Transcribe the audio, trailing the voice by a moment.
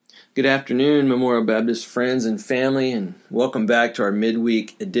Good afternoon, Memorial Baptist friends and family, and welcome back to our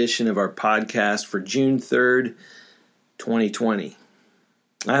midweek edition of our podcast for June 3rd, 2020.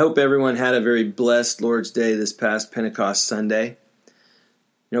 I hope everyone had a very blessed Lord's Day this past Pentecost Sunday.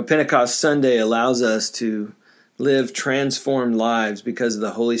 Pentecost Sunday allows us to live transformed lives because of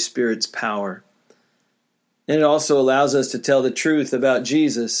the Holy Spirit's power. And it also allows us to tell the truth about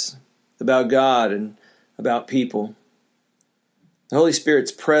Jesus, about God, and about people. The Holy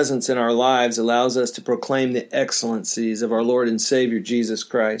Spirit's presence in our lives allows us to proclaim the excellencies of our Lord and Savior, Jesus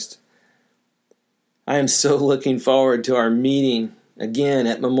Christ. I am so looking forward to our meeting again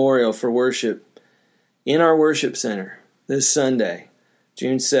at Memorial for worship in our worship center this Sunday,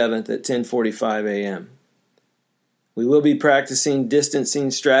 June 7th at 10:45 a.m. We will be practicing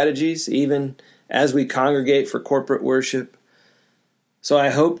distancing strategies even as we congregate for corporate worship. So I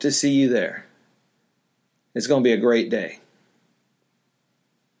hope to see you there. It's going to be a great day.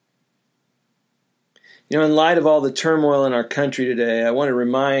 In light of all the turmoil in our country today, I want to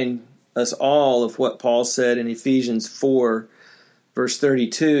remind us all of what Paul said in Ephesians 4, verse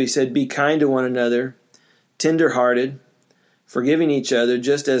 32. He said, "Be kind to one another, tender-hearted, forgiving each other,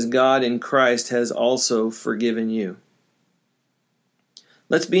 just as God in Christ has also forgiven you."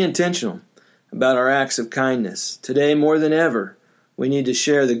 Let's be intentional about our acts of kindness. Today, more than ever, we need to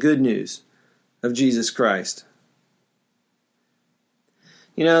share the good news of Jesus Christ.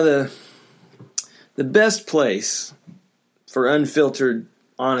 The best place for unfiltered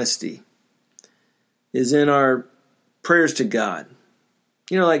honesty is in our prayers to God,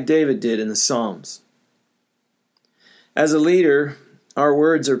 like David did in the Psalms. As a leader, our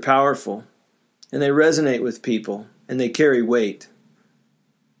words are powerful, and they resonate with people, and they carry weight.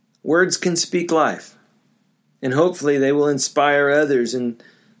 Words can speak life, and hopefully they will inspire others and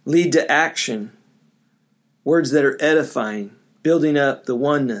lead to action. Words that are edifying, building up the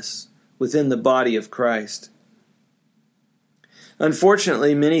oneness within the body of Christ.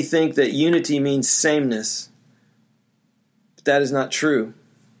 Unfortunately, many think that unity means sameness, but that is not true.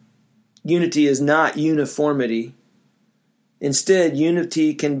 Unity is not uniformity. Instead,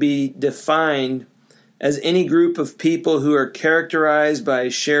 unity can be defined as any group of people who are characterized by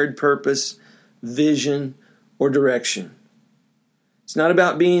a shared purpose, vision, or direction. It's not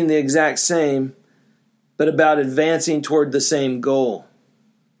about being the exact same, but about advancing toward the same goal.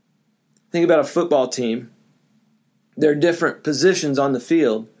 Think about a football team. There are different positions on the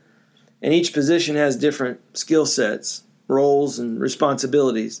field, and each position has different skill sets, roles, and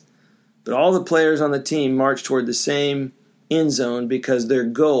responsibilities. But all the players on the team march toward the same end zone because their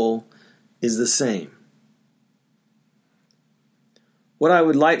goal is the same. What I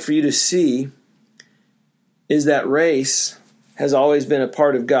would like for you to see is that race has always been a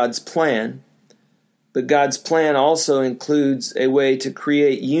part of God's plan, but God's plan also includes a way to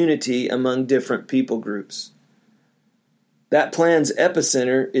create unity among different people groups. That plan's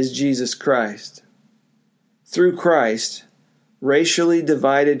epicenter is Jesus Christ. Through Christ, racially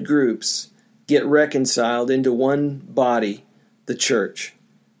divided groups get reconciled into one body, the church.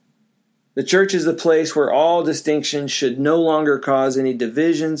 The church is the place where all distinctions should no longer cause any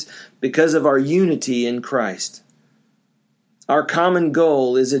divisions because of our unity in Christ. Our common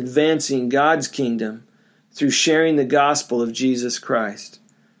goal is advancing God's kingdom through sharing the gospel of Jesus Christ.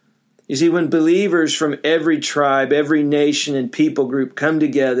 You see, when believers from every tribe, every nation, and people group come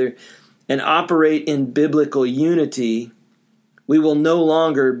together and operate in biblical unity, we will no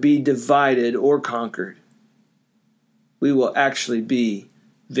longer be divided or conquered. We will actually be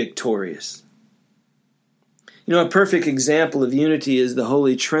victorious. A perfect example of unity is the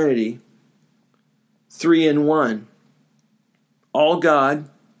Holy Trinity, 3 in 1. All God,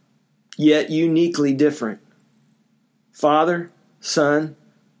 yet uniquely different. Father, Son,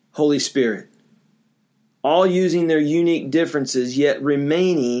 Holy Spirit. All using their unique differences, yet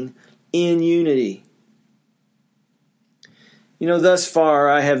remaining in unity. Thus far,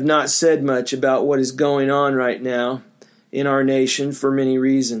 I have not said much about what is going on right now in our nation for many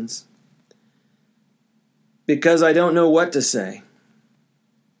reasons. Because I don't know what to say.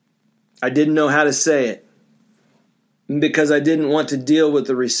 I didn't know how to say it. Because I didn't want to deal with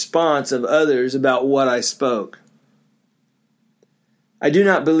the response of others about what I spoke. I do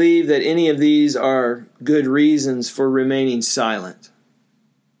not believe that any of these are good reasons for remaining silent.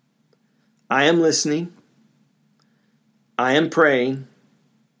 I am listening. I am praying.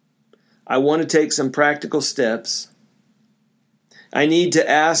 I want to take some practical steps. I need to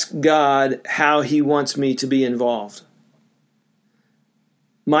ask God how He wants me to be involved.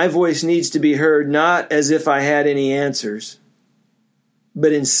 My voice needs to be heard not as if I had any answers,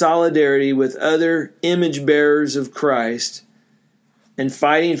 but in solidarity with other image bearers of Christ and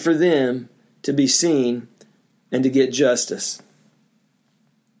fighting for them to be seen and to get justice.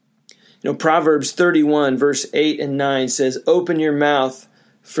 Proverbs 31, verse 8 and 9 says, "Open your mouth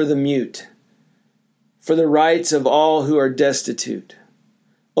for the mute, for the rights of all who are destitute.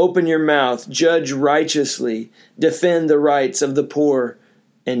 Open your mouth, judge righteously, defend the rights of the poor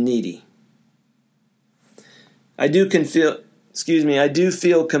and needy." I do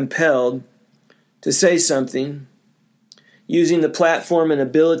feel compelled to say something using the platform and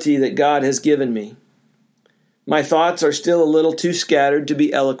ability that God has given me. My thoughts are still a little too scattered to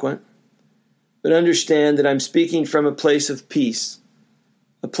be eloquent, but understand that I'm speaking from a place of peace,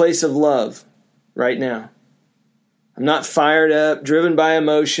 a place of love right now. I'm not fired up, driven by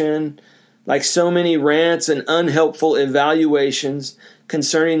emotion, like so many rants and unhelpful evaluations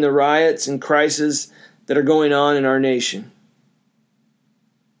concerning the riots and crises that are going on in our nation.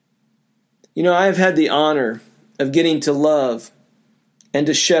 I have had the honor of getting to love and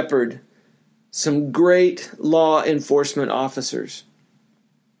to shepherd some great law enforcement officers.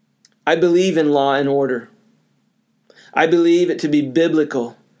 I believe in law and order. I believe it to be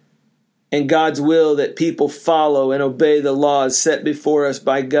biblical and God's will that people follow and obey the laws set before us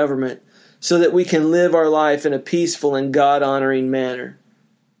by government so that we can live our life in a peaceful and God-honoring manner.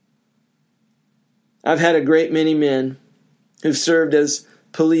 I've had a great many men who've served as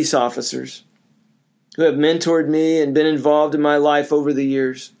police officers, who have mentored me and been involved in my life over the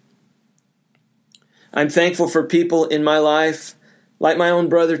years. I'm thankful for people in my life like my own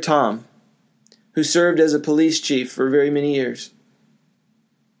brother Tom, who served as a police chief for very many years.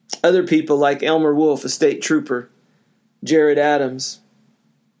 Other people like Elmer Wolf, a state trooper, Jared Adams,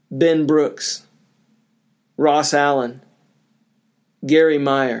 Ben Brooks, Ross Allen, Gary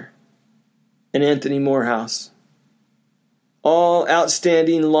Meyer, and Anthony Morehouse. All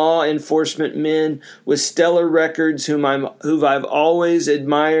outstanding law enforcement men with stellar records whom I've always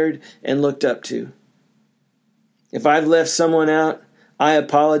admired and looked up to. If I've left someone out, I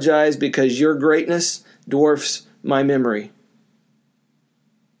apologize because your greatness dwarfs my memory.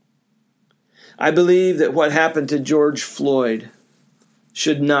 I believe that what happened to George Floyd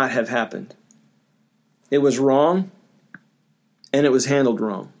should not have happened. It was wrong, and it was handled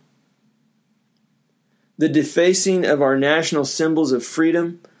wrong. The defacing of our national symbols of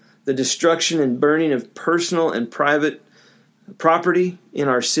freedom, the destruction and burning of personal and private property in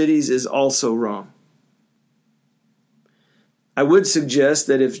our cities is also wrong. I would suggest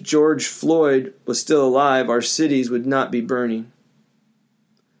that if George Floyd was still alive, our cities would not be burning.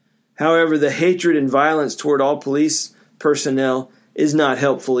 However, the hatred and violence toward all police personnel is not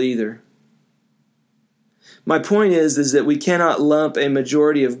helpful either. My point is that we cannot lump a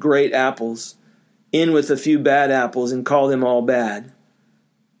majority of great apples in with a few bad apples and call them all bad.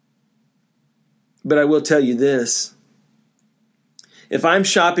 But I will tell you this. If I'm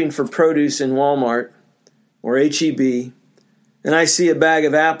shopping for produce in Walmart or H-E-B, and I see a bag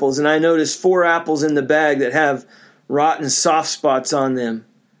of apples and I notice 4 apples in the bag that have rotten soft spots on them,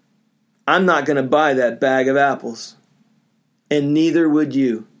 I'm not going to buy that bag of apples. And neither would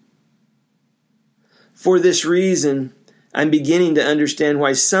you. For this reason, I'm beginning to understand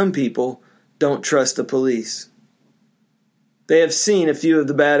why some people don't trust the police. They have seen a few of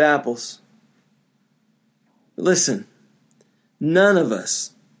the bad apples. Listen, none of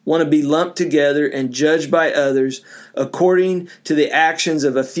us want to be lumped together and judged by others according to the actions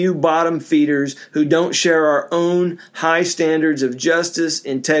of a few bottom feeders who don't share our own high standards of justice,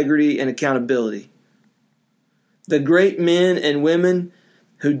 integrity, and accountability. The great men and women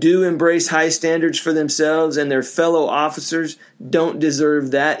who do embrace high standards for themselves and their fellow officers don't deserve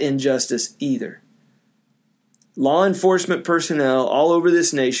that injustice either. Law enforcement personnel all over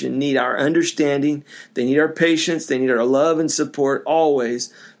this nation need our understanding, they need our patience, they need our love and support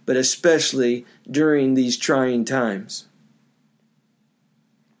always, but especially during these trying times.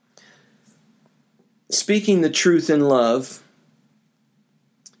 Speaking the truth in love,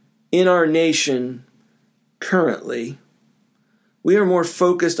 in our nation currently, we are more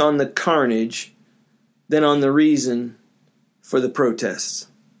focused on the carnage than on the reason for the protests.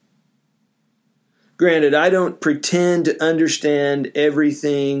 Granted, I don't pretend to understand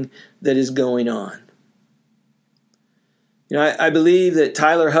everything that is going on. I believe that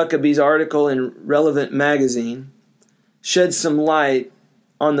Tyler Huckabee's article in Relevant Magazine sheds some light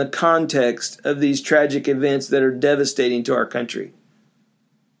on the context of these tragic events that are devastating to our country.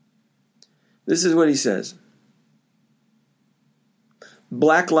 This is what he says.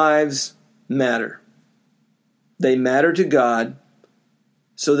 Black lives matter. They matter to God,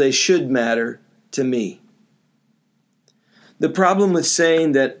 so they should matter to me. The problem with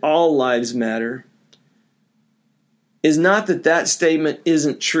saying that all lives matter is not that that statement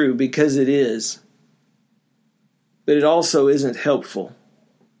isn't true, because it is, but it also isn't helpful.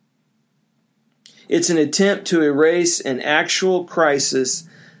 It's an attempt to erase an actual crisis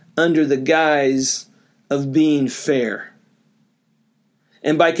under the guise of being fair.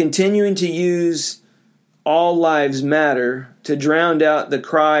 And by continuing to use all lives matter to drown out the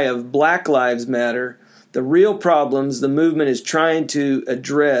cry of Black Lives Matter, the real problems the movement is trying to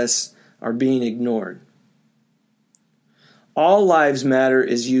address are being ignored. All lives matter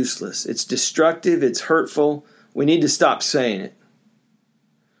is useless. It's destructive. It's hurtful. We need to stop saying it.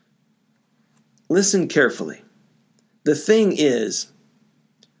 Listen carefully. The thing is,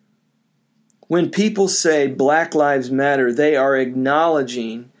 when people say Black Lives Matter, they are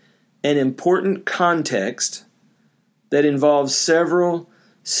acknowledging an important context that involves several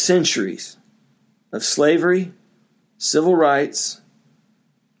centuries of slavery, civil rights,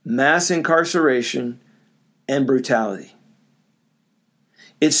 mass incarceration, and brutality.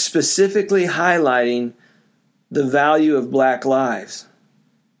 It's specifically highlighting the value of black lives,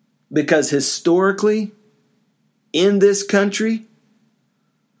 because historically, in this country,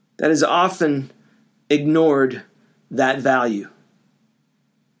 that has often ignored that value.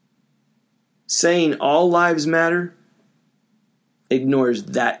 Saying all lives matter ignores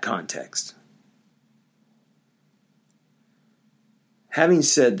that context. Having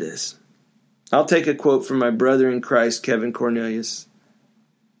said this, I'll take a quote from my brother in Christ, Kevin Cornelius.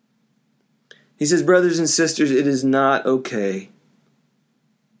 He says, "Brothers and sisters, it is not okay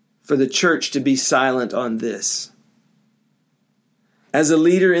for the church to be silent on this. As a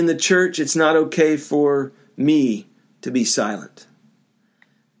leader in the church, it's not okay for me to be silent.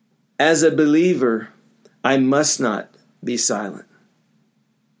 As a believer, I must not be silent.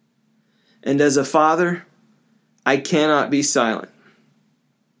 And as a father, I cannot be silent,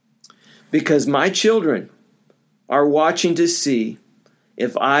 because my children are watching to see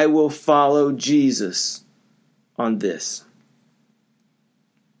if I will follow Jesus on this."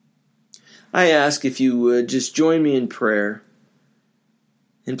 I ask if you would just join me in prayer,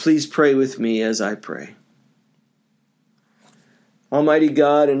 and please pray with me as I pray. Almighty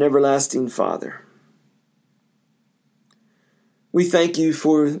God and everlasting Father, we thank you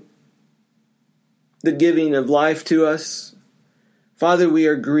for the giving of life to us. Father, we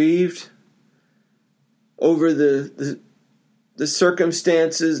are grieved over the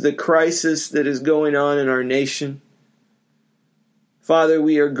circumstances, the crisis that is going on in our nation. Father,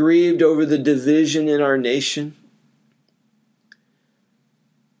 we are grieved over the division in our nation.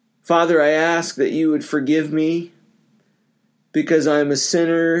 Father, I ask that you would forgive me, because I am a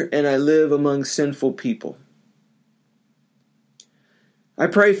sinner and I live among sinful people. I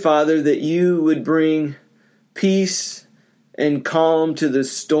pray, Father, that you would bring peace and calm to the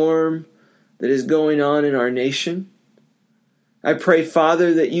storm that is going on in our nation. I pray,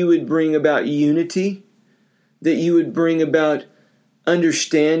 Father, that you would bring about unity, that you would bring about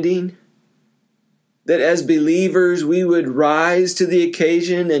understanding, that as believers we would rise to the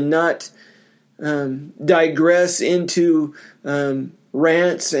occasion and not digress into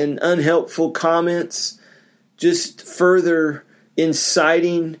rants and unhelpful comments, just further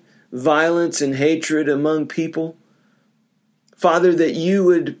inciting violence and hatred among people. Father, that you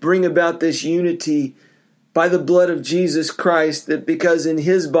would bring about this unity by the blood of Jesus Christ, that because in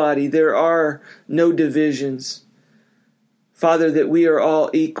his body there are no divisions. Father, that we are all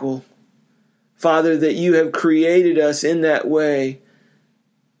equal. Father, that you have created us in that way,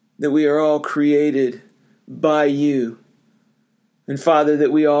 that we are all created by you. And Father,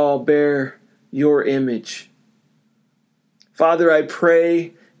 that we all bear your image. Father, I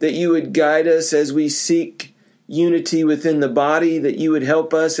pray that you would guide us as we seek unity within the body, that you would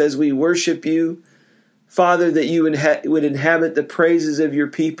help us as we worship you. Father, that you would inhabit the praises of your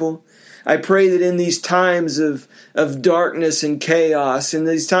people. I pray that in these times of darkness and chaos, in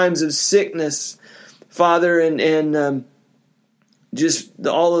these times of sickness, Father, and just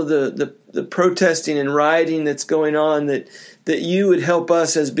all of the protesting and rioting that's going on, that you would help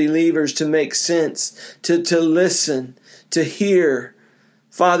us as believers to make sense, to listen, to hear,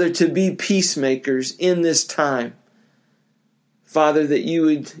 Father, to be peacemakers in this time. Father, that you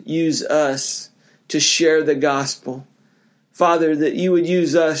would use us to share the gospel. Father, that you would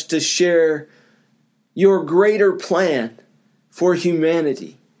use us to share your greater plan for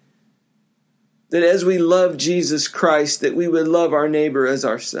humanity. That as we love Jesus Christ, that we would love our neighbor as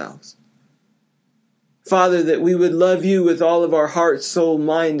ourselves. Father, that we would love you with all of our heart, soul,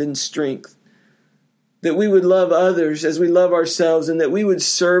 mind, and strength. That we would love others as we love ourselves, and that we would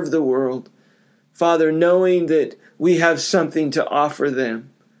serve the world. Father, knowing that we have something to offer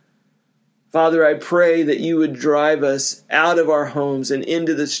them. Father, I pray that you would drive us out of our homes and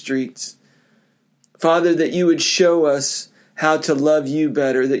into the streets. Father, that you would show us how to love you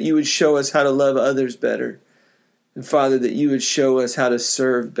better, that you would show us how to love others better. And Father, that you would show us how to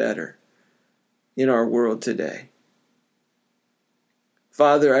serve better in our world today.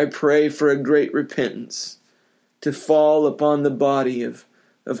 Father, I pray for a great repentance to fall upon the body of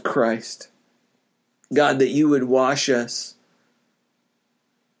Christ. God, that you would wash us,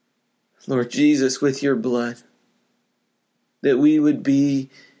 Lord Jesus, with your blood. That we would be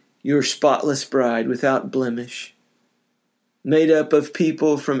your spotless bride without blemish, made up of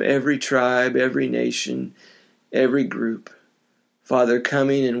people from every tribe, every nation, every group. Father,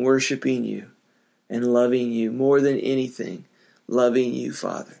 coming and worshiping you and loving you more than anything, loving you,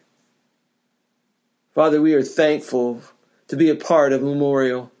 Father. Father, we are thankful to be a part of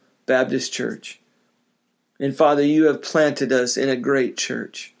Memorial Baptist Church. And Father, you have planted us in a great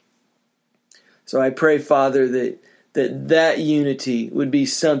church. So I pray, Father, that unity would be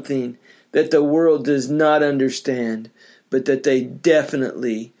something that the world does not understand, but that they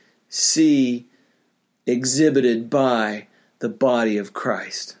definitely see exhibited by the body of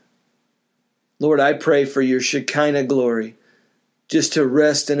Christ. Lord, I pray for your Shekinah glory just to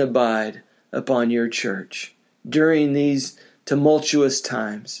rest and abide upon your church during these tumultuous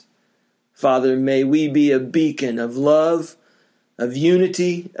times. Father, may we be a beacon of love, of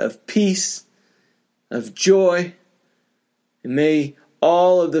unity, of peace, of joy. And may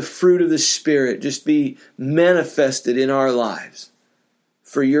all of the fruit of the Spirit just be manifested in our lives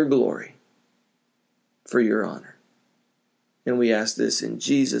for your glory, for your honor. And we ask this in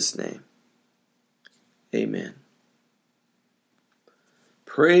Jesus' name. Amen.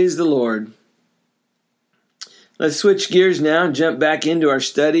 Praise the Lord. Let's switch gears now and jump back into our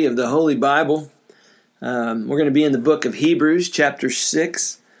study of the Holy Bible. We're going to be in the book of Hebrews, chapter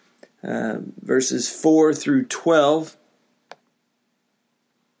 6, verses 4 through 12.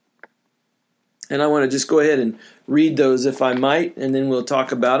 And I want to just go ahead and read those if I might, and then we'll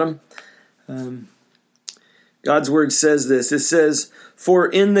talk about them. God's word says this. It says, "For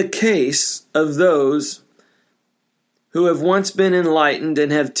in the case of those who have once been enlightened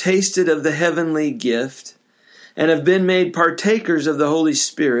and have tasted of the heavenly gift, and have been made partakers of the Holy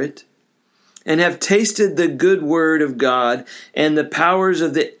Spirit, and have tasted the good word of God and the powers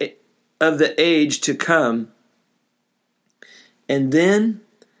of the age to come, and then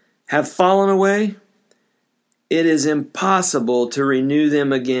have fallen away, it is impossible to renew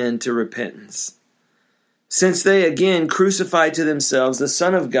them again to repentance. Since they again crucified to themselves the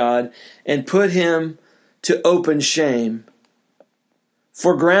Son of God and put him to open shame.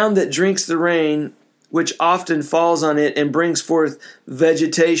 For ground that drinks the rain, which often falls on it and brings forth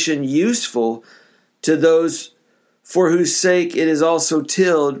vegetation useful to those for whose sake it is also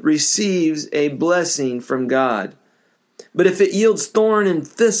tilled, receives a blessing from God. But if it yields thorn and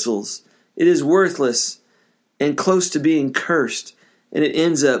thistles, it is worthless and close to being cursed, and it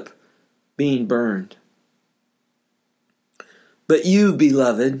ends up being burned. But you,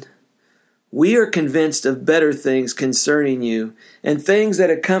 beloved, we are convinced of better things concerning you, and things that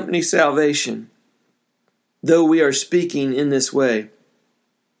accompany salvation, though we are speaking in this way.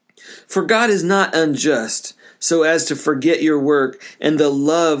 For God is not unjust, so as to forget your work and the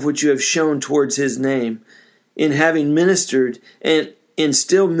love which you have shown towards his name, in having ministered and in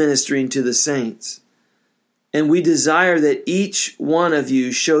still ministering to the saints. And we desire that each one of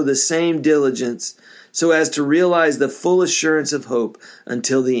you show the same diligence, so as to realize the full assurance of hope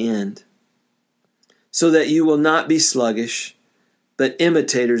until the end, so that you will not be sluggish, but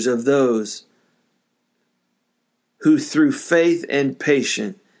imitators of those who through faith and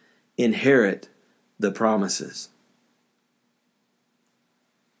patience inherit the promises."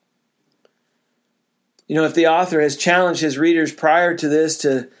 You know, if the author has challenged his readers prior to this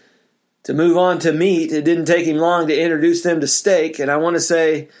to move on to meat, it didn't take him long to introduce them to steak, and I want to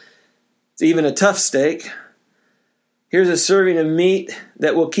say it's even a tough steak. Here's a serving of meat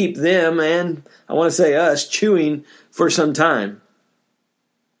that will keep them, and I want to say us, chewing for some time.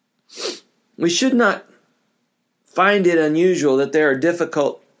 We should not find it unusual that there are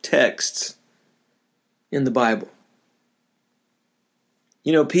difficult texts in the Bible.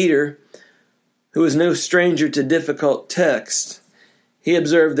 You know, Peter, who is no stranger to difficult texts, he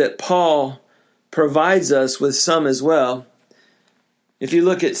observed that Paul provides us with some as well. If you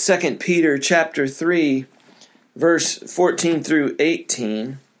look at 2 Peter chapter 3, verse 14 through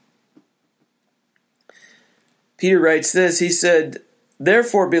 18, Peter writes this. He said,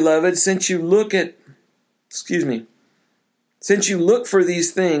 "Therefore, beloved, since you look for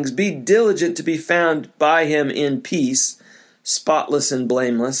these things, be diligent to be found by him in peace, spotless and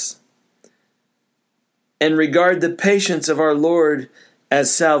blameless. and regard the patience of our Lord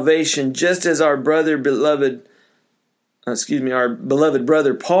as salvation, just as our beloved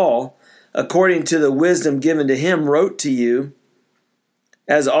brother Paul, according to the wisdom given to him, wrote to you,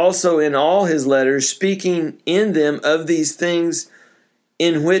 as also in all his letters, speaking in them of these things,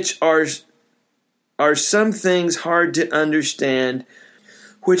 in which are some things hard to understand,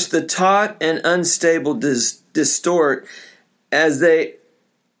 which the taught and unstable distort, as they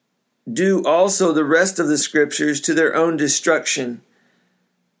do also the rest of the Scriptures, to their own destruction.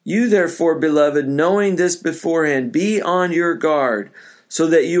 You therefore, beloved, knowing this beforehand, be on your guard, so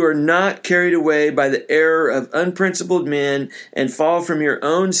that you are not carried away by the error of unprincipled men and fall from your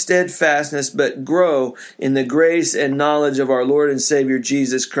own steadfastness, but grow in the grace and knowledge of our Lord and Savior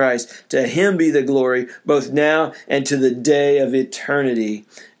Jesus Christ. To him be the glory, both now and to the day of eternity.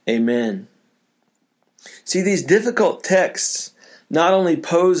 Amen. See, these difficult texts not only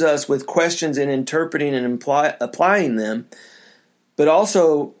pose us with questions in interpreting and applying them, but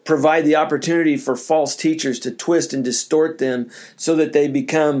also provide the opportunity for false teachers to twist and distort them so that they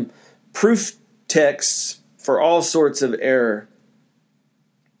become proof texts for all sorts of error.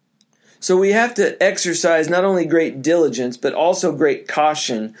 So we have to exercise not only great diligence, but also great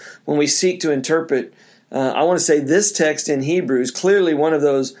caution when we seek to interpret, I want to say, this text in Hebrews, clearly one of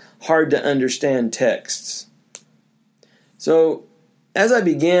those hard to understand texts. So as I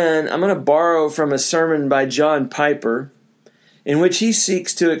begin, I'm going to borrow from a sermon by John Piper, in which he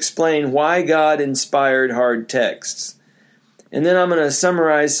seeks to explain why God inspired hard texts. And then I'm going to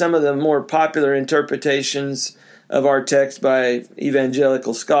summarize some of the more popular interpretations of our text by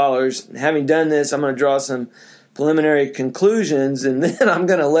evangelical scholars. Having done this, I'm going to draw some preliminary conclusions, and then I'm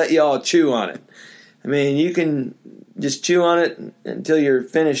going to let you all chew on it. I mean, you can just chew on it until you're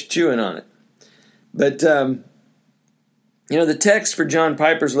finished chewing on it. But, the text for John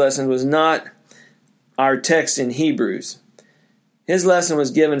Piper's lesson was not our text in Hebrews. His lesson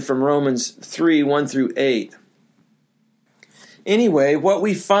was given from Romans 3, 1 through 8. Anyway, what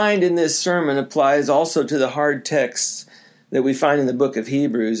we find in this sermon applies also to the hard texts that we find in the book of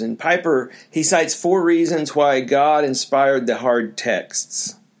Hebrews. And Piper, he cites 4 reasons why God inspired the hard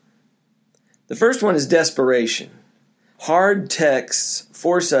texts. The first one is desperation. Hard texts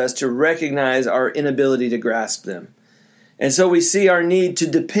force us to recognize our inability to grasp them. And so we see our need to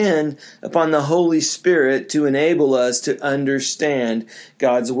depend upon the Holy Spirit to enable us to understand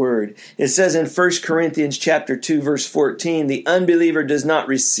God's Word. It says in 1 Corinthians chapter 2, verse 14, the unbeliever does not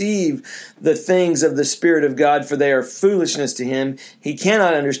receive the things of the Spirit of God, for they are foolishness to him. He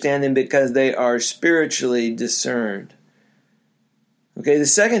cannot understand them because they are spiritually discerned. Okay, the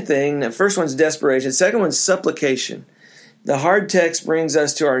second thing, the first one's desperation. The second one's supplication. The hard text brings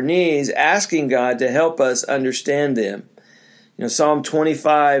us to our knees, asking God to help us understand them. Psalm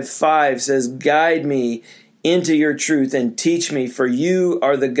 25:5 says, guide me into your truth and teach me, for you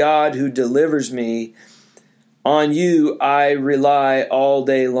are the God who delivers me. On you I rely all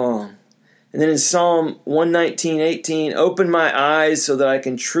day long. And then in Psalm 119:18, open my eyes so that I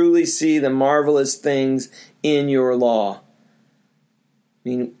can truly see the marvelous things in your law.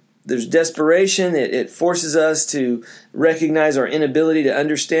 There's desperation. It forces us to recognize our inability to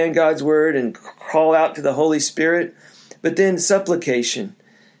understand God's Word and call out to the Holy Spirit. But then supplication,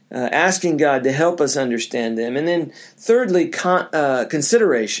 asking God to help us understand them. And then thirdly,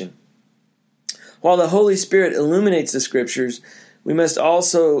 consideration. While the Holy Spirit illuminates the Scriptures, we must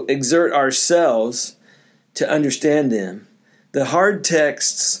also exert ourselves to understand them. The hard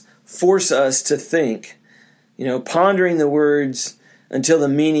texts force us to think, pondering the words until the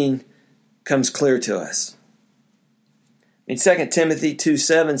meaning comes clear to us. In 2 Timothy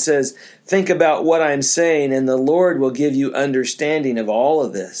 2:7 says, think about what I'm saying, and the Lord will give you understanding of all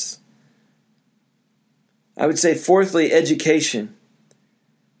of this. I would say, fourthly, education.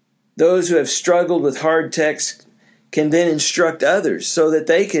 Those who have struggled with hard texts can then instruct others so that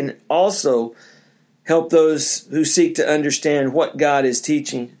they can also help those who seek to understand what God is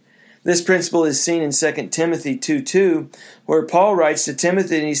teaching. This principle is seen in 2 Timothy 2:2, where Paul writes to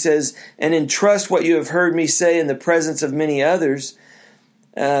Timothy and he says, and entrust what you have heard me say in the presence of many others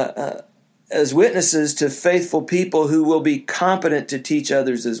as witnesses to faithful people who will be competent to teach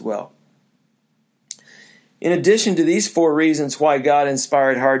others as well. In addition to these 4 reasons why God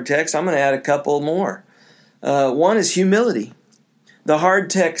inspired hard texts, I'm going to add a couple more. One is humility. The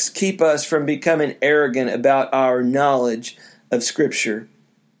hard texts keep us from becoming arrogant about our knowledge of Scripture.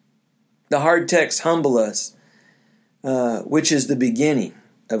 The hard texts humble us, which is the beginning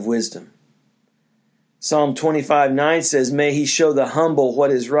of wisdom. Psalm 25:9 says, may he show the humble what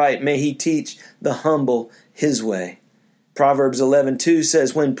is right. May he teach the humble his way. Proverbs 11:2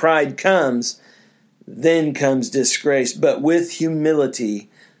 says, when pride comes, then comes disgrace, but with humility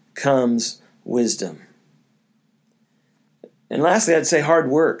comes wisdom. And lastly, I'd say hard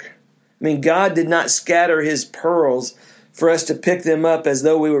work. I mean, God did not scatter his pearls for us to pick them up as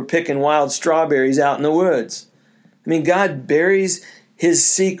though we were picking wild strawberries out in the woods. I mean, God buries his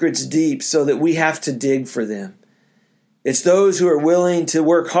secrets deep so that we have to dig for them. It's those who are willing to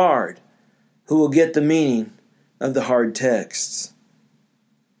work hard who will get the meaning of the hard texts.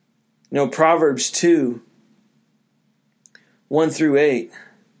 You know, Proverbs 2, 1 through 8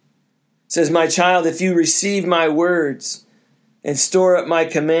 says, "My child, if you receive my words and store up my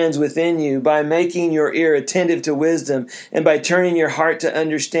commands within you by making your ear attentive to wisdom and by turning your heart to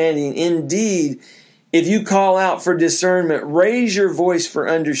understanding, indeed, if you call out for discernment, raise your voice for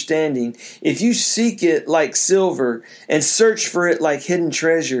understanding. If you seek it like silver and search for it like hidden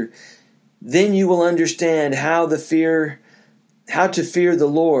treasure, then you will understand how to fear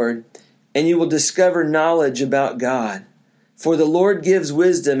the Lord, and you will discover knowledge about God. For the Lord gives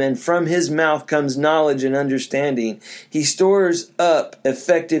wisdom, and from his mouth comes knowledge and understanding. He stores up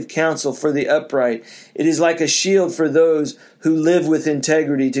effective counsel for the upright. It is like a shield for those who live with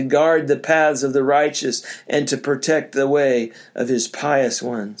integrity, to guard the paths of the righteous and to protect the way of his pious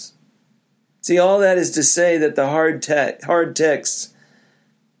ones." See, all that is to say that the hard texts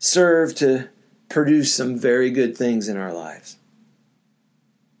serve to produce some very good things in our lives.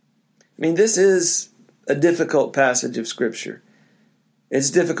 I mean, this is a difficult passage of Scripture. It's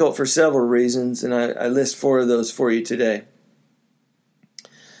difficult for several reasons, and I list 4 of those for you today.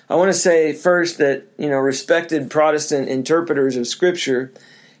 I want to say first that, respected Protestant interpreters of Scripture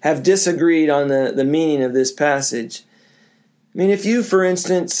have disagreed on the meaning of this passage. I mean, if you, for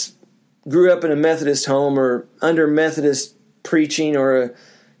instance, grew up in a Methodist home or under Methodist preaching or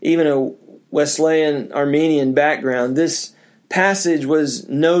even a Wesleyan Armenian background, this passage was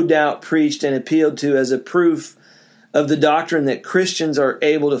no doubt preached and appealed to as a proof of the doctrine that Christians are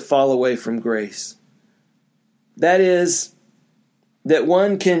able to fall away from grace. That is, that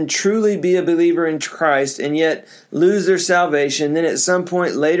one can truly be a believer in Christ and yet lose their salvation, then at some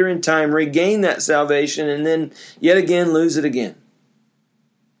point later in time regain that salvation and then yet again lose it again.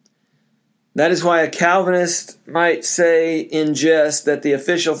 That is why a Calvinist might say in jest that the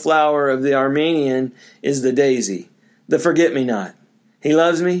official flower of the Armenian is the daisy, the forget-me-not. He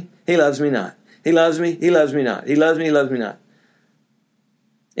loves me not. He loves me not. He loves me not.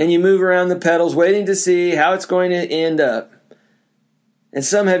 And you move around the petals waiting to see how it's going to end up. And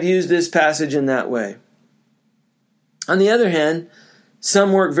some have used this passage in that way. On the other hand,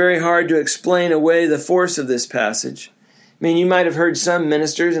 some work very hard to explain away the force of this passage. I mean, you might have heard some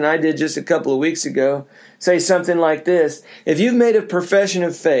ministers, and I did just a couple of weeks ago, say something like this: if you've made a profession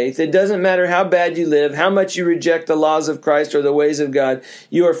of faith, it doesn't matter how bad you live, how much you reject the laws of Christ or the ways of God,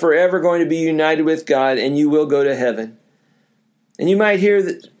 you are forever going to be united with God and you will go to heaven. And you might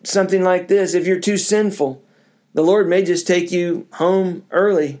hear something like this: if you're too sinful, the Lord may just take you home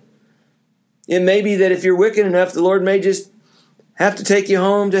early. It may be that if you're wicked enough, the Lord may just have to take you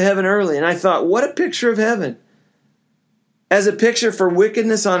home to heaven early. And I thought, what a picture of heaven. As a picture for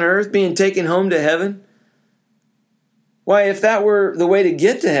wickedness on earth being taken home to heaven? Why, if that were the way to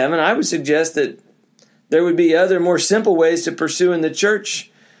get to heaven, I would suggest that there would be other more simple ways to pursue in the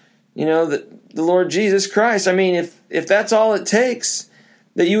church. The Lord Jesus Christ. I mean, if that's all it takes,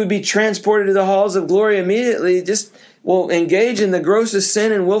 that you would be transported to the halls of glory immediately, engage in the grossest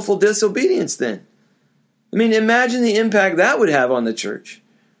sin and willful disobedience then. I mean, imagine the impact that would have on the church.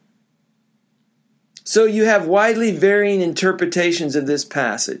 So you have widely varying interpretations of this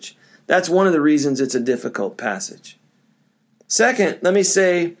passage. That's one of the reasons it's a difficult passage. Second, let me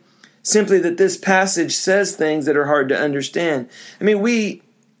say simply that this passage says things that are hard to understand. I mean,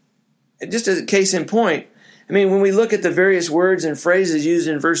 just as a case in point, when we look at the various words and phrases used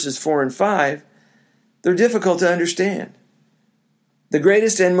in verses 4 and 5, they're difficult to understand. The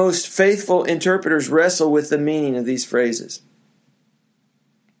greatest and most faithful interpreters wrestle with the meaning of these phrases.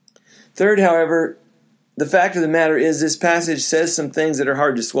 Third, however, the fact of the matter is this passage says some things that are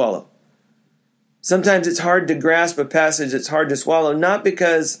hard to swallow. Sometimes it's hard to grasp a passage that's hard to swallow, not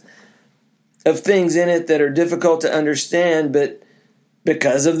because of things in it that are difficult to understand, but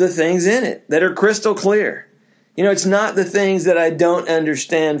because of the things in it that are crystal clear. It's not the things that I don't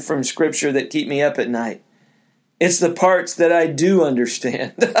understand from Scripture that keep me up at night. It's the parts that I do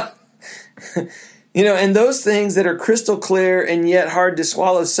understand. And those things that are crystal clear and yet hard to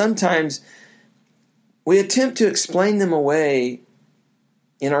swallow, sometimes we attempt to explain them away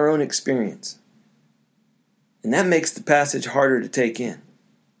in our own experience. And that makes the passage harder to take in.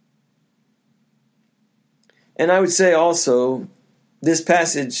 And I would say also, this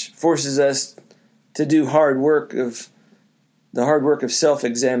passage forces us to do the hard work of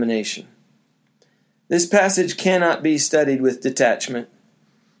self-examination. This passage cannot be studied with detachment.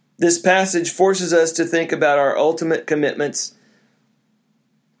 This passage forces us to think about our ultimate commitments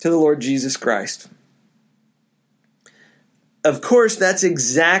to the Lord Jesus Christ. Of course, that's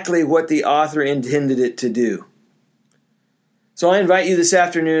exactly what the author intended it to do. So I invite you this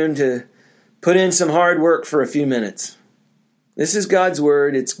afternoon to put in some hard work for a few minutes. This is God's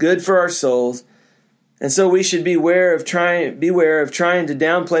Word. It's good for our souls. And so we should beware of trying to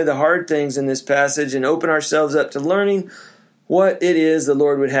downplay the hard things in this passage and open ourselves up to learning what it is the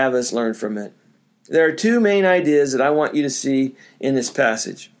Lord would have us learn from it. There are two main ideas that I want you to see in this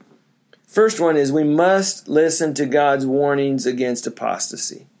passage. First one is we must listen to God's warnings against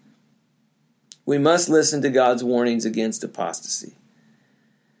apostasy. We must listen to God's warnings against apostasy.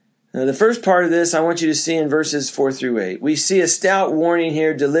 Now, the first part of this I want you to see in verses 4 through 8. We see a stout warning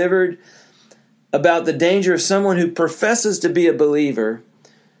here delivered about the danger of someone who professes to be a believer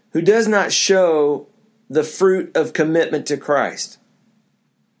who does not show the fruit of commitment to Christ.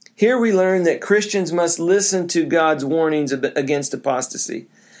 Here we learn that Christians must listen to God's warnings against apostasy.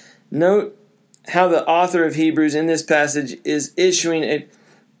 Note how the author of Hebrews in this passage is issuing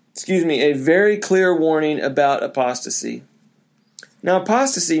a very clear warning about apostasy. Now,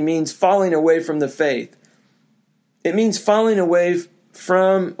 apostasy means falling away from the faith. It means falling away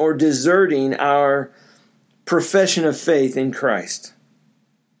from or deserting our profession of faith in Christ.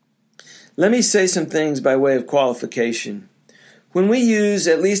 Let me say some things by way of qualification. When we use,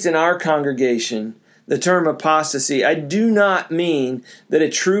 at least in our congregation, the term apostasy, I do not mean that a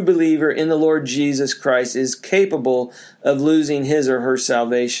true believer in the Lord Jesus Christ is capable of losing his or her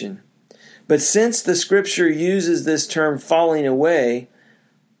salvation. But since the Scripture uses this term falling away,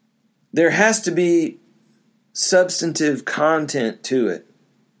 there has to be substantive content to it.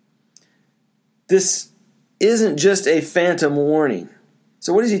 This isn't just a phantom warning.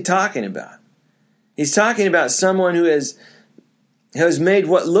 So what is he talking about? He's talking about someone who has made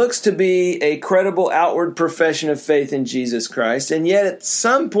what looks to be a credible outward profession of faith in Jesus Christ, and yet at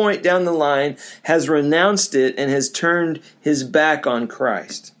some point down the line has renounced it and has turned his back on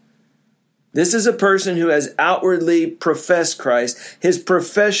Christ. This is a person who has outwardly professed Christ. His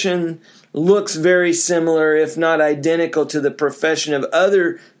profession looks very similar, if not identical, to the profession of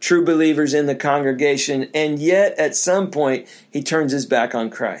other true believers in the congregation, and yet at some point he turns his back on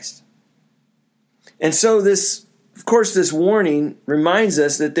Christ. And so this warning reminds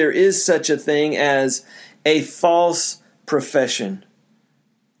us that there is such a thing as a false profession.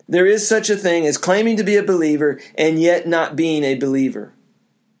 There is such a thing as claiming to be a believer and yet not being a believer.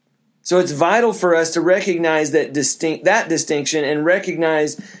 So it's vital for us to recognize that distinction and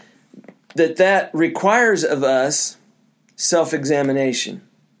recognize that requires of us self-examination.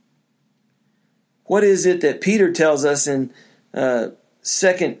 What is it that Peter tells us in 2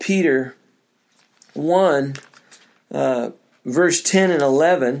 Peter 1, verse 10 and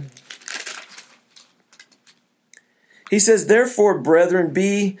 11? He says, "Therefore, brethren,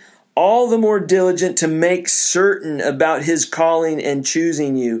 be all the more diligent to make certain about his calling and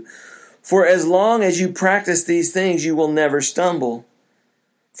choosing you. For as long as you practice these things, you will never stumble.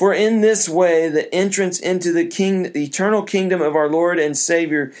 For in this way, the entrance into the eternal kingdom of our Lord and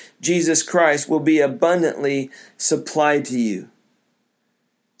Savior, Jesus Christ, will be abundantly supplied to you."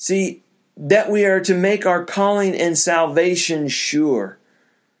 See, that we are to make our calling and salvation sure.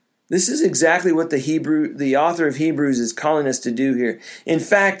 This is exactly what the author of Hebrews is calling us to do here. In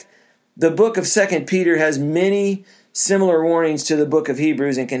fact, the book of 2 Peter has many similar warnings to the book of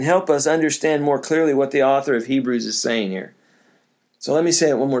Hebrews and can help us understand more clearly what the author of Hebrews is saying here. So let me say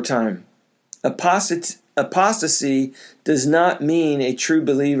it one more time. Apostasy does not mean a true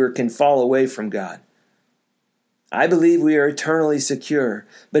believer can fall away from God. I believe we are eternally secure,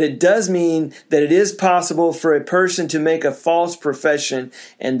 but it does mean that it is possible for a person to make a false profession,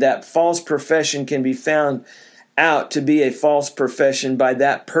 and that false profession can be found out to be a false profession by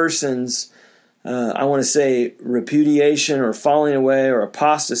that person's repudiation or falling away or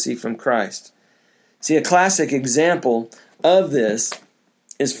apostasy from Christ. See, a classic example of this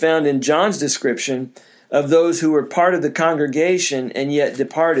is found in John's description of those who were part of the congregation and yet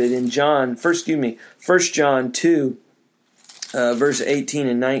departed in 1 John 2, verse 18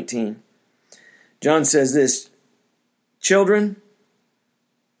 and 19. John says this, "Children,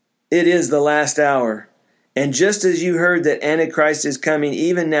 it is the last hour. And just as you heard that Antichrist is coming,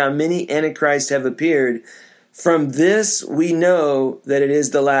 even now many Antichrists have appeared. From this we know that it is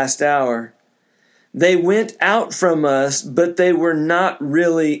the last hour. They went out from us, but they were not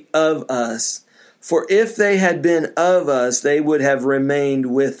really of us. For if they had been of us, they would have remained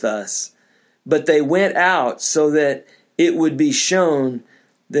with us. but they went out so that it would be shown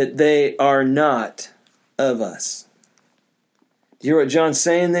that they are not of us. Do you hear what John's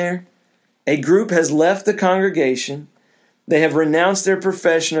saying there? A group has left the congregation. They have renounced their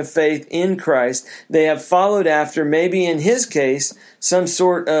profession of faith in Christ. They have followed after, maybe in his case, some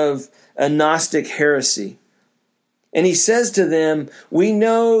sort of a Gnostic heresy. And he says to them, we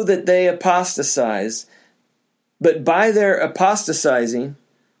know that they apostatize, but by their apostatizing,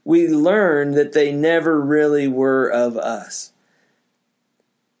 we learn that they never really were of us.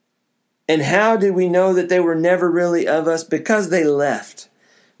 And how did we know that they were never really of us? Because they left.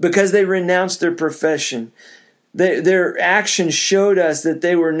 Because they renounced their profession. Their actions showed us that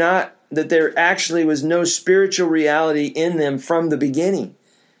they were not, that there actually was no spiritual reality in them from the beginning.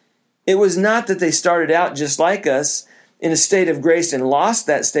 It was not that they started out just like us in a state of grace and lost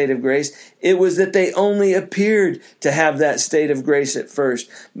that state of grace. It was that they only appeared to have that state of grace at first.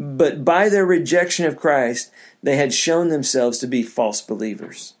 But by their rejection of Christ, they had shown themselves to be false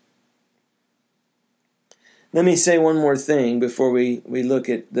believers. Let me say one more thing before we look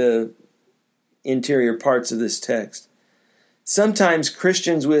at the interior parts of this text. Sometimes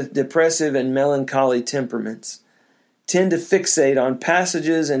Christians with depressive and melancholy temperaments tend to fixate on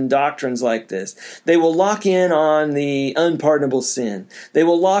passages and doctrines like this. They will lock in on the unpardonable sin. They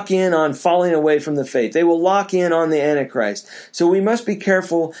will lock in on falling away from the faith. They will lock in on the Antichrist. So we must be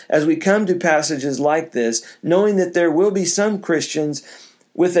careful as we come to passages like this, knowing that there will be some Christians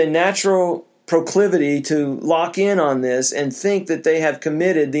with a natural proclivity to lock in on this and think that they have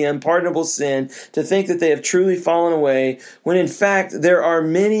committed the unpardonable sin, to think that they have truly fallen away, when in fact there are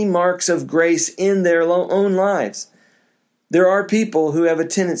many marks of grace in their own lives. There are people who have a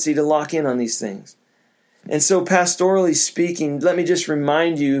tendency to lock in on these things. And so pastorally speaking, let me just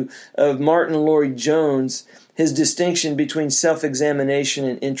remind you of Martin Lloyd-Jones, his distinction between self-examination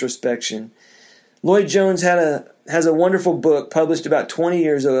and introspection. Lloyd-Jones has a wonderful book published about 20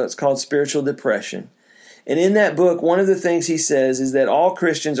 years ago. It's called Spiritual Depression. And in that book, one of the things he says is that all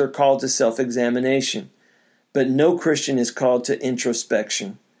Christians are called to self-examination, but no Christian is called to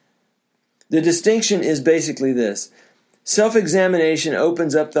introspection. The distinction is basically this. Self-examination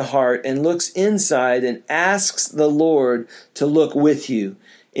opens up the heart and looks inside and asks the Lord to look with you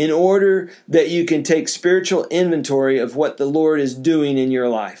in order that you can take spiritual inventory of what the Lord is doing in your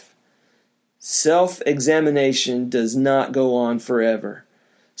life. Self-examination does not go on forever.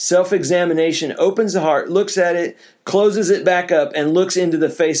 Self-examination opens the heart, looks at it, closes it back up, and looks into the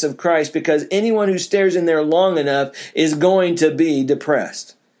face of Christ, because anyone who stares in there long enough is going to be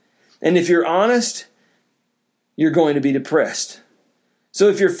depressed. And if you're honest, you're going to be depressed. So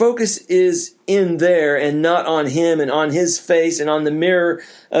if your focus is in there and not on Him and on His face and on the mirror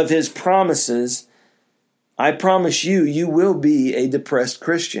of His promises, I promise you, you will be a depressed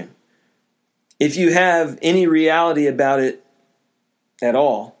Christian. If you have any reality about it at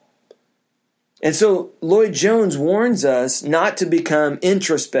all. And so Lloyd-Jones warns us not to become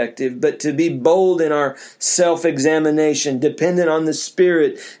introspective, but to be bold in our self-examination, dependent on the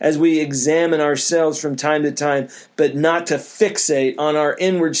Spirit as we examine ourselves from time to time, but not to fixate on our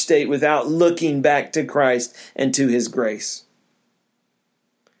inward state without looking back to Christ and to His grace.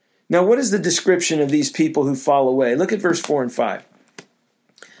 Now, what is the description of these people who fall away? Look at verse 4 and 5.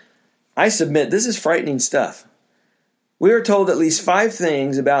 I submit this is frightening stuff. We are told at least 5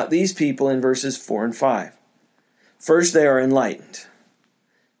 things about these people in verses 4 and 5. First, they are enlightened.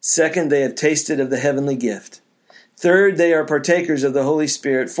 Second, they have tasted of the heavenly gift. Third, they are partakers of the Holy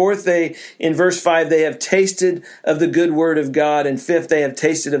Spirit. Fourth, in verse 5, they have tasted of the good word of God. And fifth, they have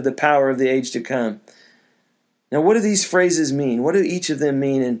tasted of the power of the age to come. Now, what do these phrases mean? What do each of them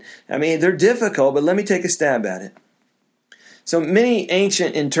mean? And they're difficult, but let me take a stab at it. So many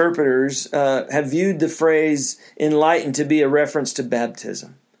ancient interpreters have viewed the phrase enlightened to be a reference to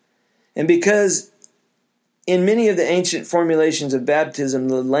baptism. And because in many of the ancient formulations of baptism,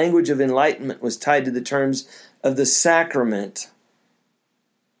 the language of enlightenment was tied to the terms of the sacrament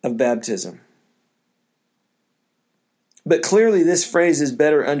of baptism. But clearly this phrase is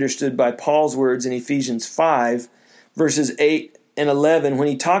better understood by Paul's words in Ephesians 5, verses 8 and 11, when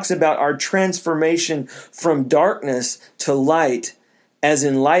he talks about our transformation from darkness to light as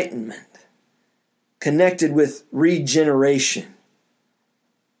enlightenment, connected with regeneration.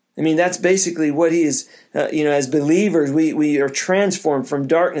 That's basically what he is, as believers, we are transformed from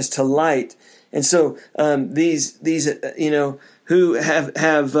darkness to light. And so these who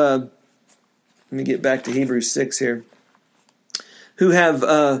have let me get back to Hebrews 6 here, who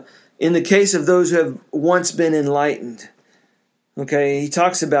have, in the case of those who have once been enlightened, okay, he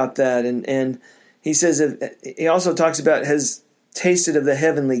talks about that, and he says he also talks about has tasted of the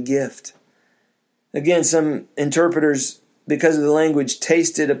heavenly gift. Again, some interpreters, because of the language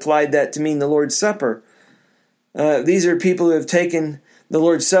tasted, applied that to mean the Lord's Supper. These are people who have taken the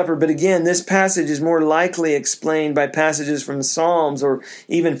Lord's Supper. But again, this passage is more likely explained by passages from the Psalms or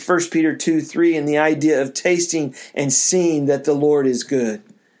even 1 Peter 2:3, and the idea of tasting and seeing that the Lord is good,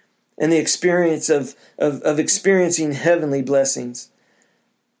 and the experience of experiencing heavenly blessings.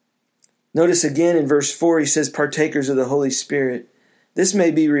 Notice again in verse 4, he says, partakers of the Holy Spirit. This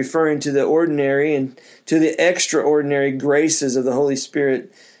may be referring to the ordinary and to the extraordinary graces of the Holy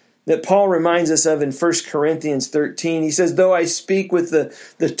Spirit that Paul reminds us of in 1 Corinthians 13. He says, though I speak with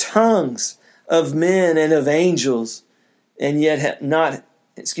the tongues of men and of angels, and yet have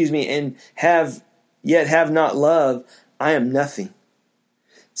not love, I am nothing.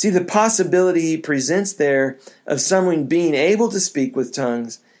 See, the possibility he presents there of someone being able to speak with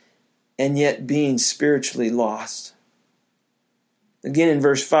tongues and yet being spiritually lost. Again in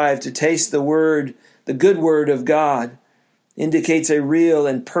verse 5, to taste the word, the good word of God, indicates a real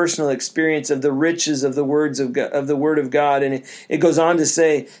and personal experience of the riches of the words of God, of the Word of God. And it goes on to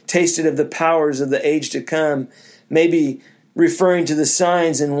say, tasted of the powers of the age to come, maybe referring to the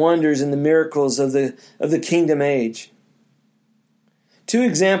signs and wonders and the miracles of the kingdom age. Two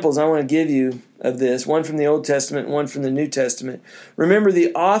examples I want to give you of this, one from the Old Testament and one from the New Testament. Remember,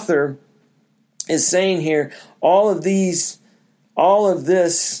 the author is saying here, all of this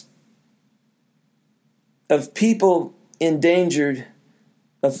of people endangered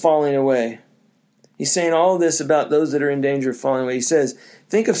of falling away. He's saying all of this about those that are in danger of falling away. He says,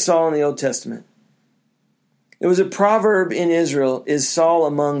 think of Saul in the Old Testament. It was a proverb in Israel, is Saul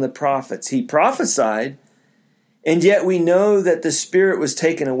among the prophets? He prophesied, and yet we know that the Spirit was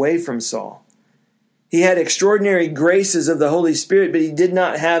taken away from Saul. He had extraordinary graces of the Holy Spirit, but he did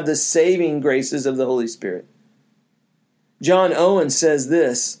not have the saving graces of the Holy Spirit. John Owen says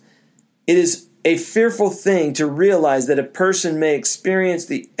this, it is a fearful thing to realize that a person may experience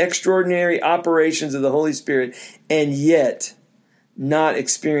the extraordinary operations of the Holy Spirit and yet not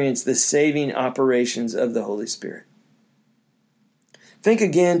experience the saving operations of the Holy Spirit. Think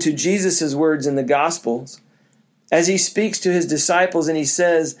again to Jesus' words in the Gospels as he speaks to his disciples, and he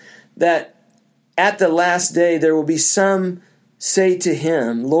says that at the last day there will be some say to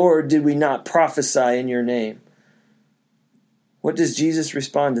him, Lord, did we not prophesy in your name? What does Jesus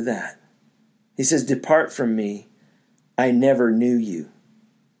respond to that? He says, depart from me, I never knew you.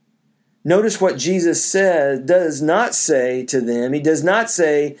 Notice what Jesus does not say to them. He does not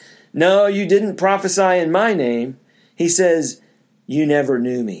say, no, you didn't prophesy in my name. He says, you never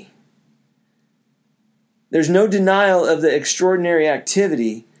knew me. There's no denial of the extraordinary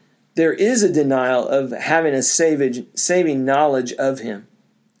activity. There is a denial of having a saving knowledge of him.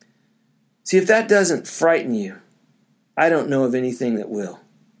 See, if that doesn't frighten you, I don't know of anything that will.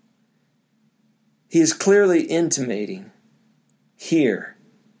 He is clearly intimating here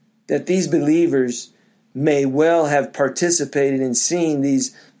that these believers may well have participated in seeing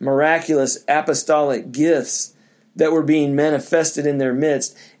these miraculous apostolic gifts that were being manifested in their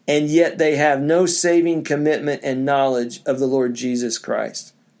midst, and yet they have no saving commitment and knowledge of the Lord Jesus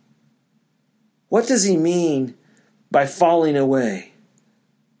Christ. What does he mean by falling away?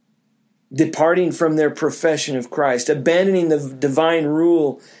 Departing from their profession of Christ, abandoning the divine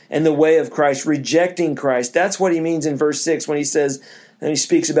rule and the way of Christ, rejecting Christ. That's what he means in verse 6 when he says, and he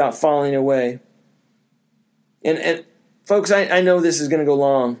speaks about falling away. And folks, I know this is going to go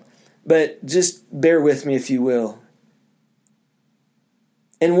long, but just bear with me if you will.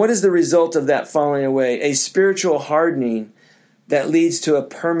 And what is the result of that falling away? A spiritual hardening that leads to a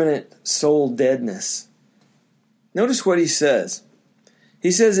permanent soul deadness. Notice what he says.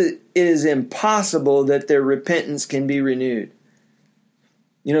 He says it is impossible that their repentance can be renewed.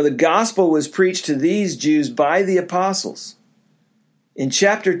 You know, the gospel was preached to these Jews by the apostles. In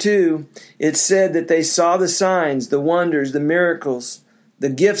chapter 2, it said that they saw the signs, the wonders, the miracles, the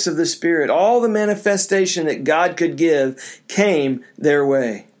gifts of the Spirit. All the manifestation that God could give came their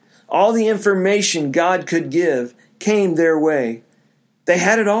way. All the information God could give came their way. They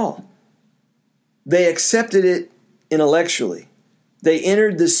had it all. They accepted it intellectually. They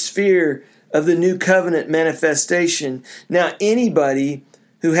entered the sphere of the new covenant manifestation. Now, anybody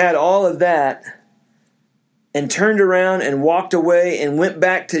who had all of that and turned around and walked away and went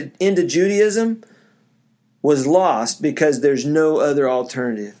back into Judaism was lost, because there's no other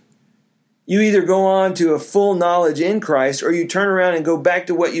alternative. You either go on to a full knowledge in Christ, or you turn around and go back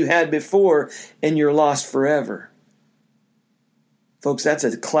to what you had before, and you're lost forever. Folks, that's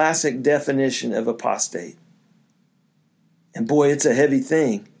a classic definition of apostate. And boy, it's a heavy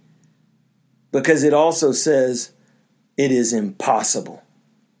thing, because it also says it is impossible.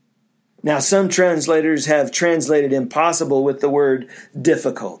 Now, some translators have translated impossible with the word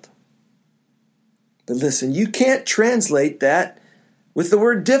difficult. But listen, you can't translate that with the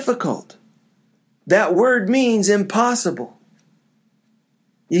word difficult. That word means impossible.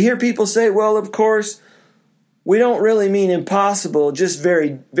 You hear people say, well, of course, we don't really mean impossible, just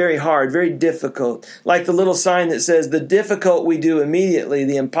very, very hard, very difficult. Like the little sign that says, the difficult we do immediately,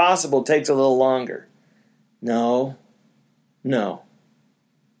 the impossible takes a little longer. No.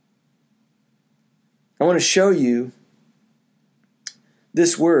 I want to show you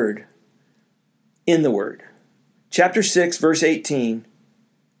this word in the Word. Chapter 6, verse 18.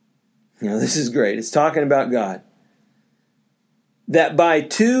 This is great. It's talking about God. That by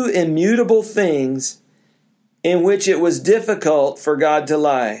two immutable things in which it was difficult for God to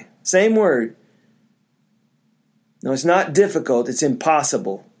lie. Same word. No, it's not difficult. It's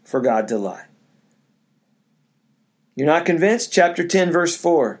impossible for God to lie. You're not convinced? Chapter 10, verse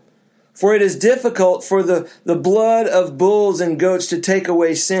 4. For it is difficult for the blood of bulls and goats to take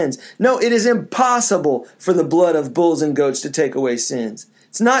away sins. No, it is impossible for the blood of bulls and goats to take away sins.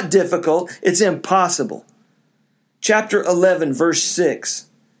 It's not difficult, it's impossible. Chapter 11, verse 6.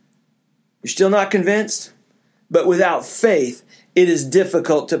 You're still not convinced? But without faith, it is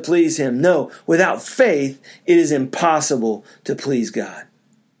difficult to please Him. No, without faith, it is impossible to please God.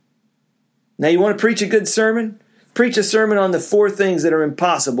 Now, you want to preach a good sermon? Preach a sermon on the 4 things that are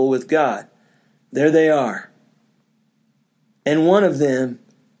impossible with God. There they are. And one of them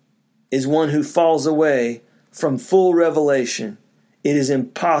is one who falls away from full revelation. It is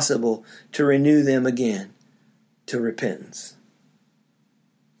impossible to renew them again to repentance.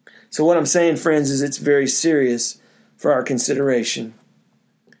 So what I'm saying, friends, is it's very serious for our consideration.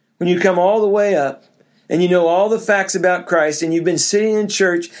 When you come all the way up, and you know all the facts about Christ, and you've been sitting in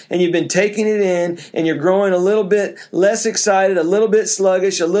church, and you've been taking it in, and you're growing a little bit less excited, a little bit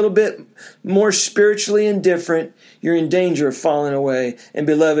sluggish, a little bit more spiritually indifferent, you're in danger of falling away. And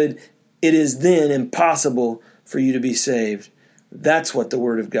beloved, it is then impossible for you to be saved. That's what the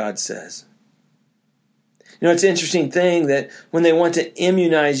Word of God says. It's an interesting thing that when they want to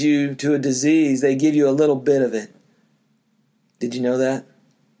immunize you to a disease, they give you a little bit of it. Did you know that?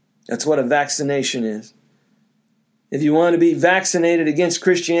 That's what a vaccination is. If you want to be vaccinated against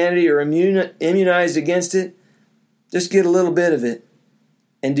Christianity or immunized against it, just get a little bit of it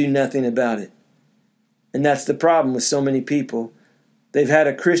and do nothing about it. And that's the problem with so many people. They've had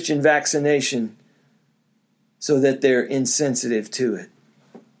a Christian vaccination so that they're insensitive to it.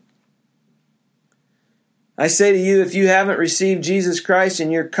 I say to you, if you haven't received Jesus Christ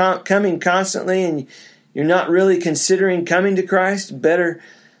and you're coming constantly and you're not really considering coming to Christ, better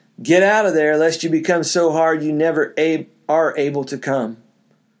get out of there lest you become so hard you never are able to come.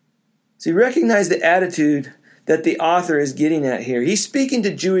 See, recognize the attitude that the author is getting at here. He's speaking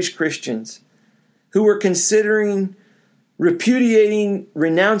to Jewish Christians who were considering repudiating,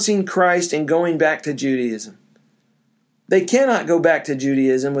 renouncing Christ and going back to Judaism. They cannot go back to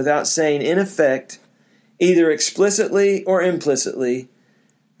Judaism without saying, in effect, either explicitly or implicitly,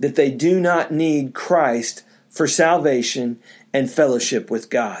 that they do not need Christ for salvation and fellowship with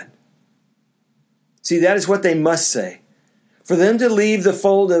God. See, that is what they must say. For them to leave the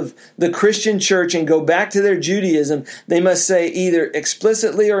fold of the Christian church and go back to their Judaism, they must say either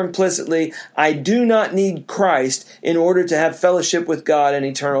explicitly or implicitly, I do not need Christ in order to have fellowship with God and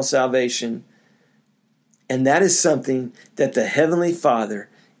eternal salvation. And that is something that the Heavenly Father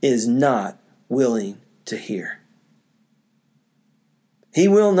is not willing to hear. He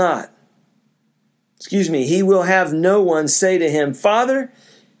will have no one say to him, Father,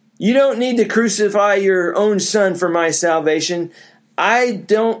 you don't need to crucify your own son for my salvation. I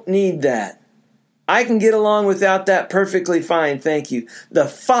don't need that. I can get along without that perfectly fine, thank you. The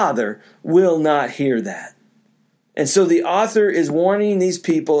Father will not hear that. And so the author is warning these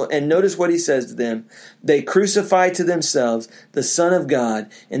people, and notice what he says to them. They crucify to themselves the Son of God,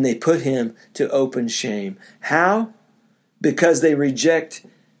 and they put him to open shame. How? Because they reject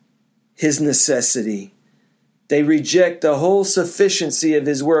his necessity. They reject the whole sufficiency of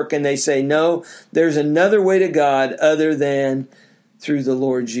his work, and they say, no, there's another way to God other than through the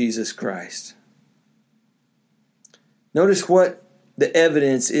Lord Jesus Christ. Notice what the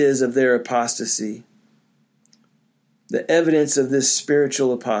evidence is of their apostasy. The evidence of this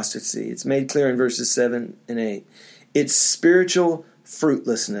spiritual apostasy. It's made clear in verses 7 and 8. It's spiritual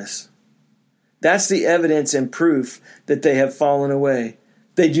fruitlessness. That's the evidence and proof that they have fallen away.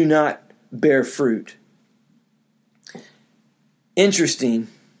 They do not bear fruit. Interesting,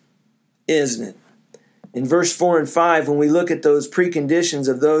 isn't it? In verse 4 and 5, when we look at those preconditions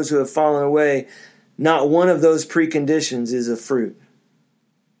of those who have fallen away, not one of those preconditions is a fruit.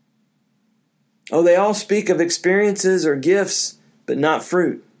 Oh, they all speak of experiences or gifts, but not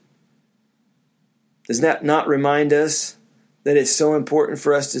fruit. Does that not remind us that it's so important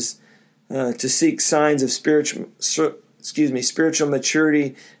for us to seek signs of spiritual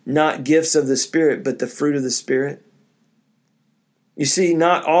maturity, not gifts of the Spirit, but the fruit of the Spirit? You see,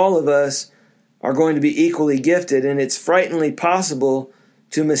 not all of us are going to be equally gifted, and it's frighteningly possible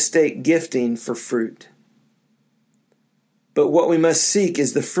to mistake gifting for fruit. But what we must seek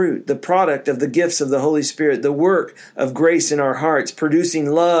is the fruit, the product of the gifts of the Holy Spirit, the work of grace in our hearts, producing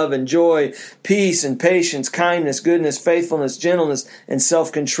love and joy, peace and patience, kindness, goodness, faithfulness, gentleness, and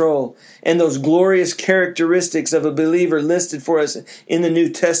self-control. And those glorious characteristics of a believer listed for us in the New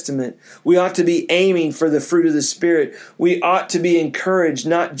Testament. We ought to be aiming for the fruit of the Spirit. We ought to be encouraged,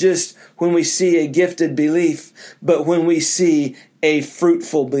 not just when we see a gifted belief, but when we see a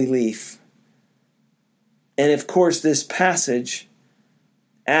fruitful belief. And of course, this passage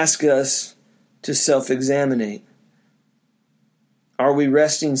asks us to self-examine. Are we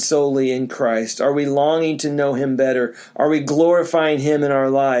resting solely in Christ? Are we longing to know Him better? Are we glorifying Him in our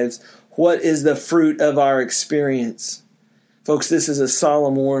lives? What is the fruit of our experience? Folks, this is a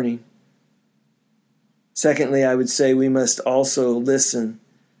solemn warning. Secondly, I would say we must also listen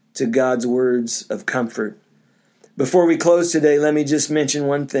to God's words of comfort. Before we close today, let me just mention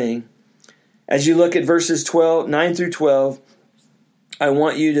one thing. As you look at verses 9 through 12, I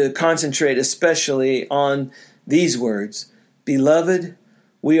want you to concentrate especially on these words. Beloved,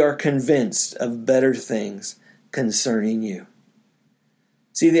 we are convinced of better things concerning you.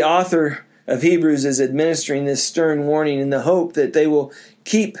 See, the author of Hebrews is administering this stern warning in the hope that they will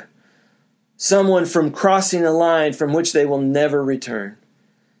keep someone from crossing a line from which they will never return.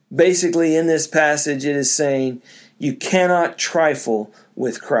 Basically, in this passage, it is saying you cannot trifle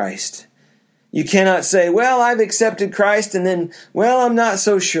with Christ. You cannot say, well, I've accepted Christ, and then, well, I'm not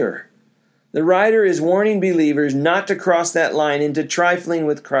so sure. The writer is warning believers not to cross that line into trifling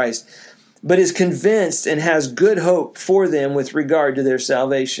with Christ, but is convinced and has good hope for them with regard to their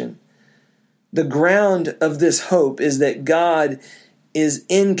salvation. The ground of this hope is that God is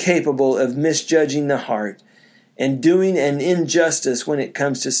incapable of misjudging the heart and doing an injustice when it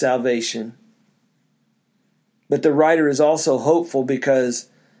comes to salvation. But the writer is also hopeful because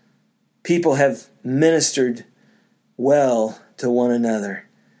people have ministered well to one another.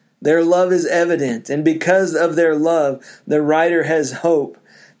 Their love is evident, and because of their love, the writer has hope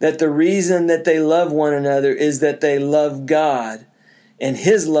that the reason that they love one another is that they love God, and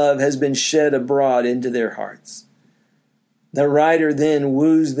His love has been shed abroad into their hearts. The writer then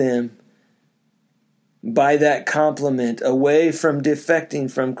woos them by that compliment away from defecting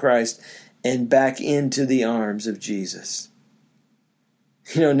from Christ and back into the arms of Jesus.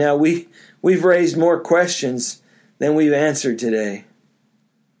 Now we've raised more questions than we've answered today.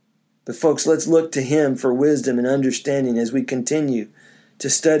 But folks, let's look to Him for wisdom and understanding as we continue to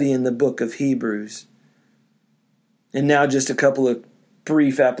study in the book of Hebrews. And now just a couple of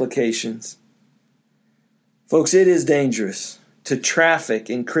brief applications. Folks, it is dangerous to traffic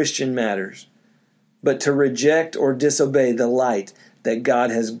in Christian matters, but to reject or disobey the light that God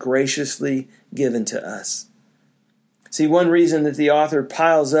has graciously given to us. See, one reason that the author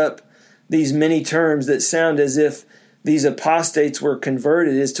piles up these many terms that sound as if these apostates were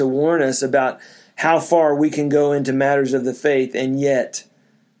converted is to warn us about how far we can go into matters of the faith and yet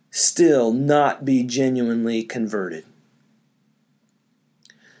still not be genuinely converted.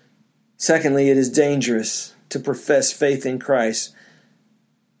 Secondly, it is dangerous to profess faith in Christ,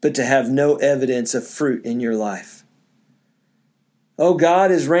 but to have no evidence of fruit in your life. Oh, God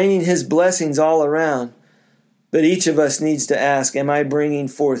is raining His blessings all around. But each of us needs to ask, am I bringing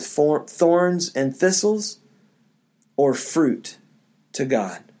forth thorns and thistles or fruit to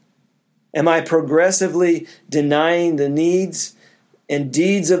God? Am I progressively denying the needs and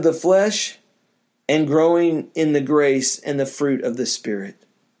deeds of the flesh and growing in the grace and the fruit of the Spirit?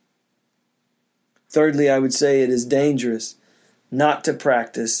 Thirdly, I would say it is dangerous not to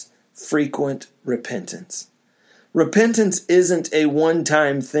practice frequent repentance. Repentance isn't a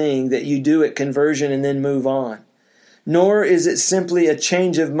one-time thing that you do at conversion and then move on. Nor is it simply a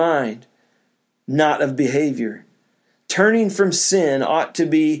change of mind, not of behavior. Turning from sin ought to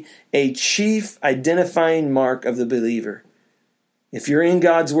be a chief identifying mark of the believer. If you're in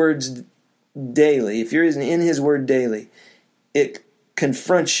God's words daily, if you're in His word daily, it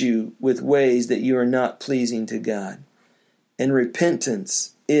confronts you with ways that you are not pleasing to God. And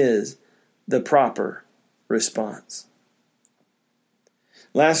repentance is the proper response.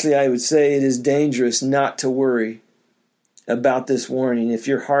 Lastly, I would say it is dangerous not to worry about this warning if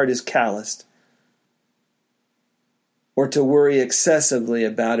your heart is calloused or to worry excessively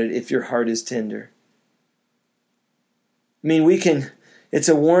about it if your heart is tender. I mean, it's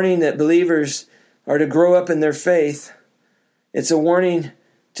a warning that believers are to grow up in their faith. It's a warning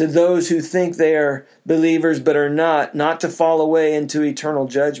to those who think they are believers but are not to fall away into eternal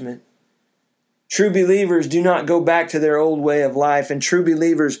judgment. True believers do not go back to their old way of life, and true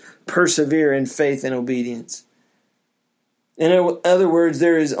believers persevere in faith and obedience. In other words,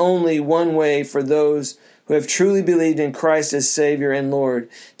 there is only one way for those who have truly believed in Christ as Savior and Lord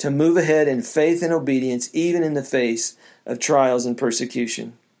to move ahead in faith and obedience, even in the face of trials and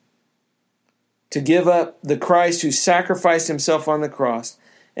persecution. To give up the Christ who sacrificed himself on the cross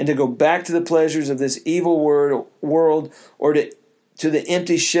and to go back to the pleasures of this evil world or to the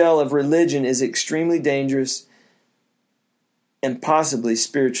empty shell of religion is extremely dangerous and possibly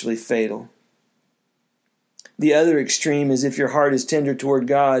spiritually fatal. The other extreme is if your heart is tender toward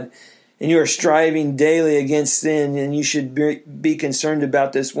God and you are striving daily against sin, and you should be concerned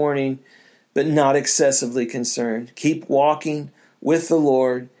about this warning, but not excessively concerned. Keep walking with the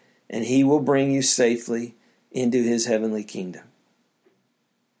Lord, and he will bring you safely into his heavenly kingdom.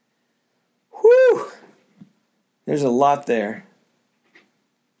 Whew! There's a lot there.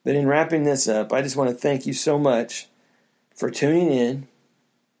 But in wrapping this up, I just want to thank you so much for tuning in.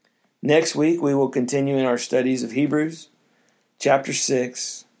 Next week, we will continue in our studies of Hebrews, chapter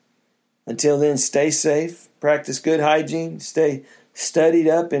 6. Until then, stay safe, practice good hygiene, stay studied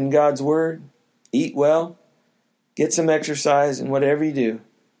up in God's Word, eat well, get some exercise, and whatever you do,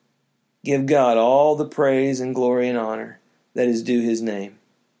 give God all the praise and glory and honor that is due his name.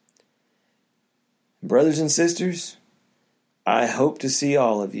 Brothers and sisters, I hope to see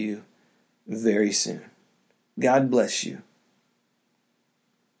all of you very soon. God bless you.